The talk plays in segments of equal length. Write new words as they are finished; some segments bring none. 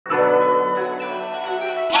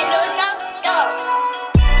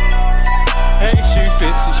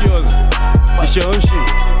It's yours. It's your own shit.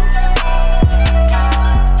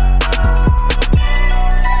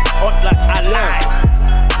 Hot like I lie.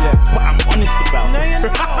 Yeah, but I'm honest about it. No,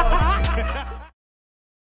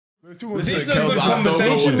 you're not. This is a good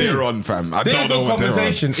conversation. They're on, fam. I don't know what they're on.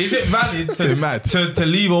 Is it valid to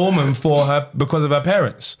leave a woman for her because of her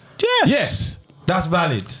parents? Yes. That's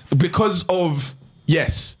valid. Because of...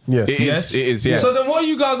 Yes. Yes. It is, yeah. So then what are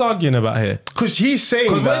you guys arguing about here? Because he's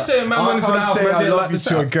saying that I can't say I love you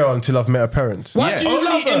to a girl until I've met her parents. Why do you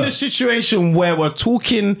love her? In the situation where we're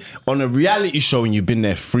talking on a reality show and you've been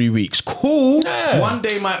there 3 weeks, cool. Yeah. One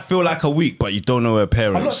day might feel like a week, but you don't know her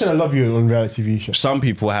parents. I'm not saying I love you on reality TV show. Some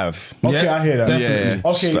people have. Okay, I hear that. Definitely.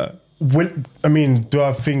 Yeah. Okay. I mean, do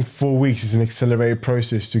I think 4 weeks is an accelerated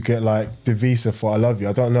process to get like the visa for I love you?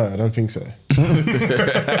 I don't know. I don't think so.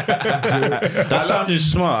 That sounds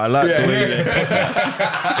smart. I like the way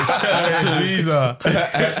you visa. Bro.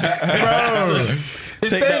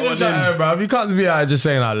 It's dangerous out here, bro. You can't be out just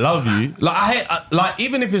saying I love you. Like I hate, like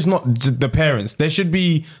even if it's not the parents, there should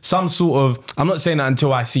be some sort of. I'm not saying that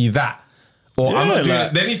until I see that. Or I'm not doing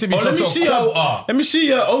it. There needs to be some sort of quota. Let me see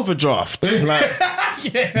your overdraft. Like,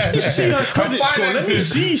 let me see your credit score. Let me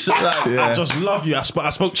see. I just love you. I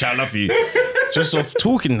spoke to you. I love you. Just off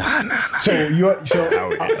talking. Nah. So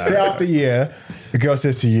say after a year, the girl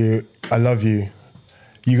says to you, "I love you."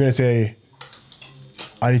 You're gonna say,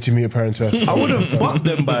 "I need to meet your parents first." I would have bumped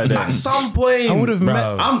them by then. At some point, I would have met.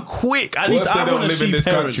 I'm quick. I want to see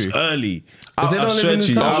parents early. If they don't live in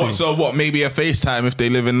this country. So what? Maybe a FaceTime if they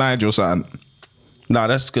live in Niger or something. Nah,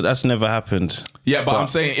 that's good. That's never happened. Yeah, but I'm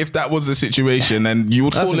saying if that was the situation and you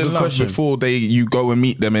would fall in love before you go and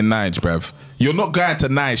meet them in Niger, bruv. You're not going to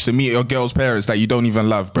Niger to meet your girl's parents that you don't even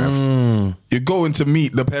love, bruv. You're going to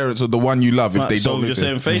meet the parents of the one you love if they don't live. So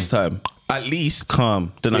you're saying FaceTime? At least.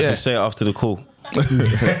 Calm. Then I can say it after the call.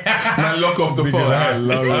 Man, lock off the phone. I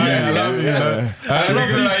love you. I love you. I love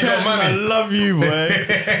these parents. I love you,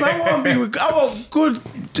 boy. I want good.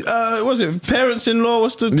 Was it parents-in-law?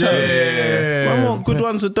 What's the term? I want good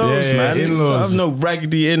ones of those, man. In-laws. I have no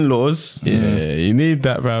raggedy in-laws. Yeah, you need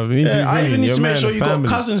that, bro. I even need to make sure you got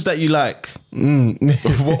cousins that you like.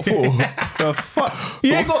 What for? The fuck?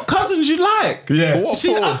 You ain't got cousins you like. Yeah. What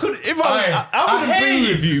for? I could, if I would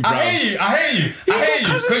be with you, bro. I hear you.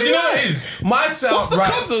 Because you know what it is? What's the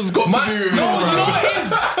cousins got to do with it? No, you know what it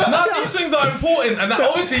is? Now, these things are important. And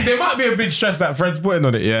obviously, there might be a big stress that Fred's putting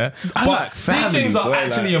on it, yeah? But these things are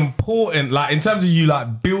actually important, like, in terms of you,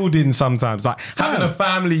 like, building sometimes. Like, having a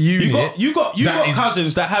family unit. You got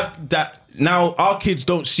cousins that have that. Now our kids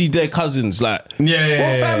don't see their cousins. Like, what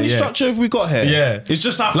family structure have we got here? Yeah, it's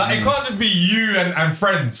just us. Like, it can't just be you and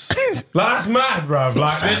friends. Like, that's mad, bro.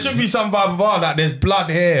 Like, there should be some vibe of that. There's blood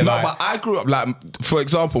here. No, but I grew up like, for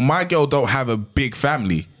example, my girl don't have a big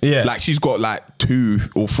family. Yeah, like she's got like 2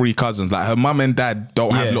 or 3 cousins. Like her mum and dad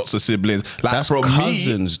don't have lots of siblings. Like that's from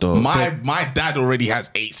cousins, though. My dad already has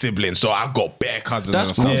 8 siblings, so I've got bare cousins.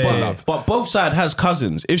 That's and stuff to love. But both sides has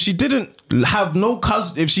cousins. If she didn't have no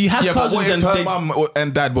cousins, if she had cousins and her mum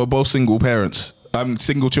and dad were both single parents,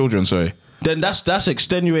 single children, sorry. Then that's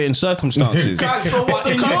extenuating circumstances. So what?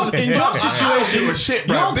 In your situation, shit,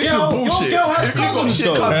 bro. This is bullshit. If you got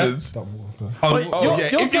shit cousins.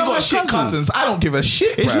 If you got shit cousins, I don't give a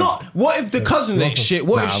shit, bro. It's not. What if the cousin ain't shit?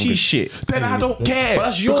 What if she's shit? Then I don't care. But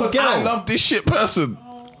that's your girl. I love this shit person.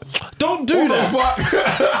 Don't do that.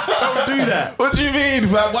 Don't do that. What do you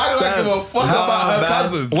mean, man? Why do I give a fuck about her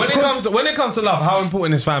cousins? When it comes to love, how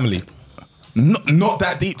important is family? Not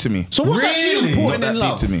that deep to me. So what's actually important in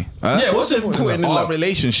love? Not that deep to me. Yeah, what's important in love? Our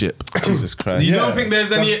relationship. Jesus Christ. You don't think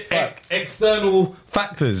there's any external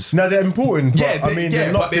factors? No, they're important. But, I mean,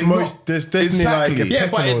 they're not the most. There's definitely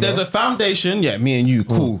like but there's a foundation. Yeah, me and you,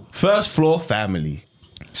 cool. First floor, family.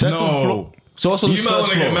 Second floor. So what's on the first floor? You might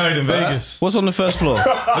want to get married in Vegas. What's on the first floor? You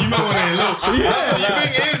might want to look. Yeah, you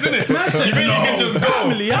think it is, isn't it? You think you can just go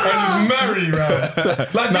family, and just marry,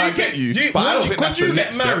 right? Like, I get you. Could you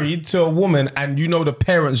get married to a woman and you know the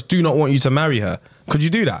parents do not want you to marry her? Could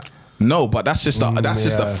you do that? No, but that's just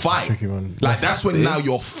a fight. Like that's when now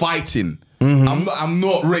you're fighting. I'm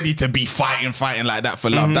not ready to be fighting like that for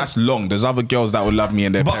love. That's long. There's other girls that will love me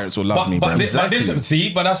and their parents will love me. But that's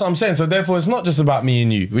what I'm saying. So therefore, it's not just about me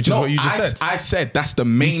and you, which is what you just said. I said that's the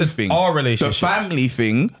main thing. Our relationship, the family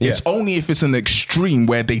thing. It's only if it's an extreme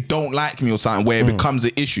where they don't like me or something where it becomes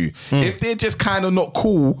an issue. If they're just kind of not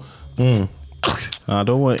cool, I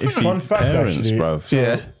don't want. Fun fact, actually, bro.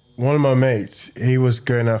 So one of my mates, he was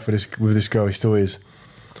going out with this girl. He still is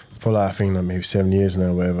for like I think like maybe 7 years now,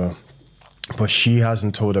 or whatever. But she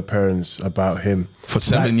hasn't told her parents about him for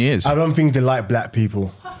 7 years. I don't think they like black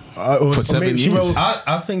people. For 7 years?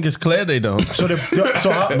 I think it's clear they don't. So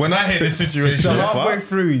When I hear this situation, so halfway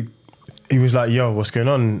through, he was like, "Yo, what's going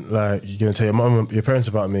on? Like, you gonna tell your mum, your parents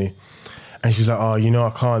about me?" And she's like, "Oh, you know, I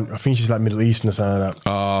can't." I think she's like Middle Eastern or something like that.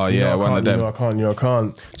 Oh yeah, one of them. You know, I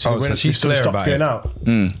can't. So she's clear about getting it. out.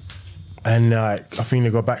 And like, I think they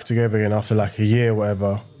got back together again after like a year or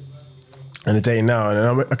whatever. And they're dating now.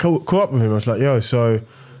 And then I caught up with him. I was like, "Yo, so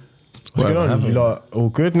what's going on? You like all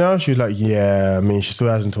good now?" She was like, "Yeah, I mean, she still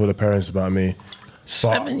hasn't told her parents about me."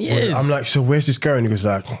 7 years. I'm like, "So where's this going?" He goes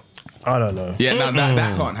like, "I don't know." Yeah, no,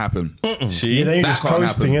 that can't happen. See, Yeah, they're That just can't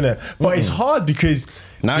coasting, innit? But it's hard because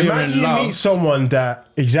Now you're imagine in you love. meet someone that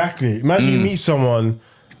Imagine you meet someone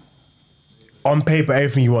on paper,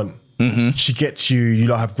 everything you want. She gets you. You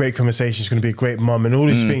like have great conversations. She's gonna be a great mum and all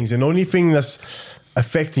these things. And the only thing that's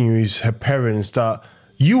affecting you is her parents that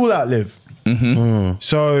you will outlive.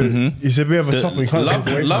 So it's a bit of a tough one. You can't take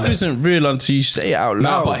away from love that. isn't real until you say it out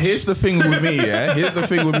loud. No, but here's the thing with me, yeah? Here's the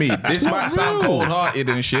thing with me. This might sound cold-hearted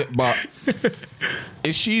and shit, but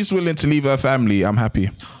if she's willing to leave her family, I'm happy.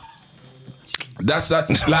 That's that.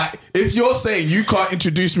 Like, if you're saying you can't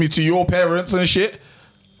introduce me to your parents and shit,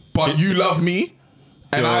 but you love me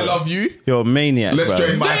and I love you, You're a maniac, let's bro.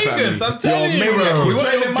 join my Vegas, family. I'm telling you, bro. We're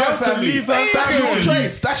joining my girl to family. leave her That's your family.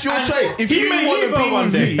 choice. That's your choice. If he you may want leave to her be one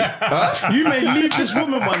with day. me, huh? You may leave this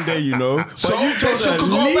woman one day, you know. But So you told they should her, go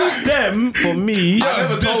leave back. them for me. I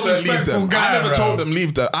never told them leave disrespectful them. guy, I never bro. told them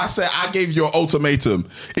leave them. I said I gave you an ultimatum.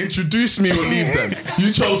 Introduce me or leave them.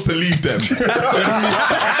 You chose to leave them.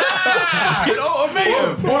 You know what I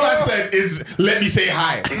mean? All I said is let me say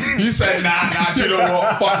hi. You said nah, you know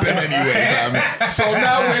what? Fuck them anyway. Fam. So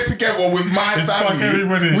now we're together with my fuck family.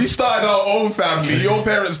 everybody. We started our own family. Your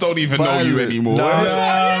parents don't even know you anymore.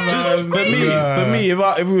 Just for me,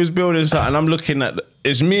 if we was building something, I'm looking at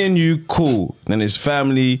it's me and you, cool. Then it's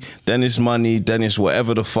family, then it's money, then it's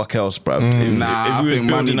whatever the fuck else, bruv. I think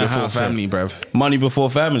money before family, bruv. Money before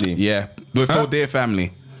family. Yeah, before their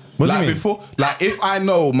family. What do you like mean? before, like if I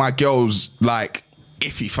know my girl's like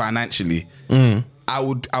iffy financially, I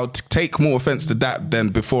would take more offense to that than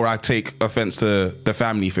before I take offense to the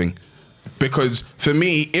family thing. Because for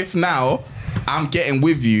me, if now I'm getting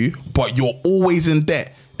with you, but you're always in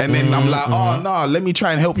debt. And then I'm like, oh no, let me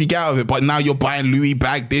try and help you get out of it. But now you're buying Louis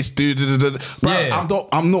bag, this, dude. Bro, Yeah.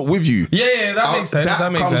 I'm not with you. Yeah, that makes sense.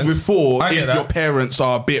 That makes comes sense. before I get if that. your parents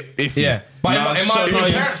are a bit iffy. Yeah. But if your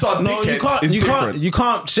parents are dickheads, it's different. You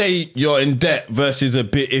can't say you're in debt versus a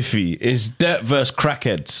bit iffy. It's debt versus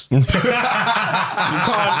crackheads.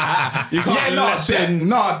 you can't lessen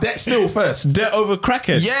debt still first. debt over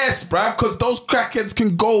crackheads. Yes, bruv, because those crackheads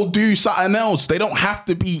can go do something else. They don't have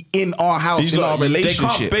to be in our house, These in lot, our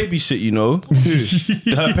relationship. They can't babysit, you know.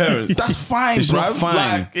 Her parents. That's fine, It's bruv. not fine.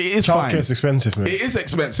 Like, it is fine. Childcare's expensive, man. It is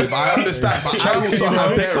expensive. I understand, but I also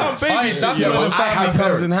have parents. That's Yeah, where but the I have family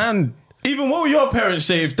comes in parents. hand. Even what would your parents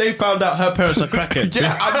say if they found out her parents are crackheads?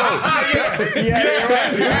 Yeah, I know.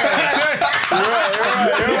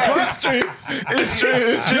 It's true.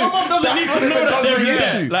 Your mom doesn't need to know that they're in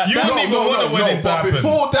debt. Like, You that's wouldn't even want a wedding to But happen.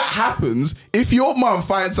 before that happens, if your mum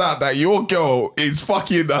finds out that your girl is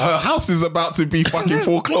fucking, her house is about to be fucking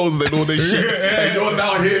foreclosed and all this shit, and you're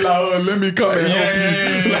now here like, oh, let me come and help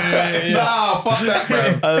you. Like, nah, fuck that,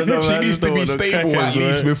 bruv. know, She man, I needs just to don't be want no stable at crackheads,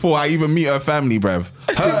 least right? before I even meet her family, bruv.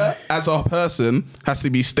 Her, as a person, has to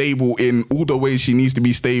be stable in all the ways she needs to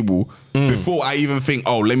be stable before I even think,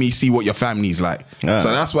 oh, let me see what your family's like. Yeah.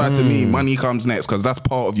 So that's why, to me, money comes next, because that's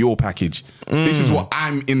part of your package. This is what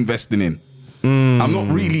I'm investing in. I'm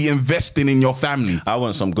not really investing in your family. I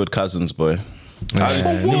want some good cousins, boy. For what,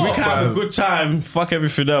 If we can have a bruv? good time, fuck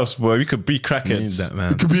everything else, boy. We could be crackheads. That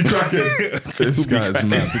man. Could be crackheads. This guy's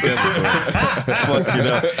mad. Fuck, you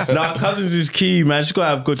know. Nah, cousins is key, man. Just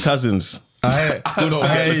gotta have good cousins. I don't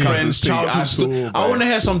get the cousins thing at all, I want to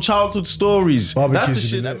hear some childhood stories. Barbecues That's the would be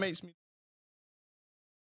shit that lit. makes me.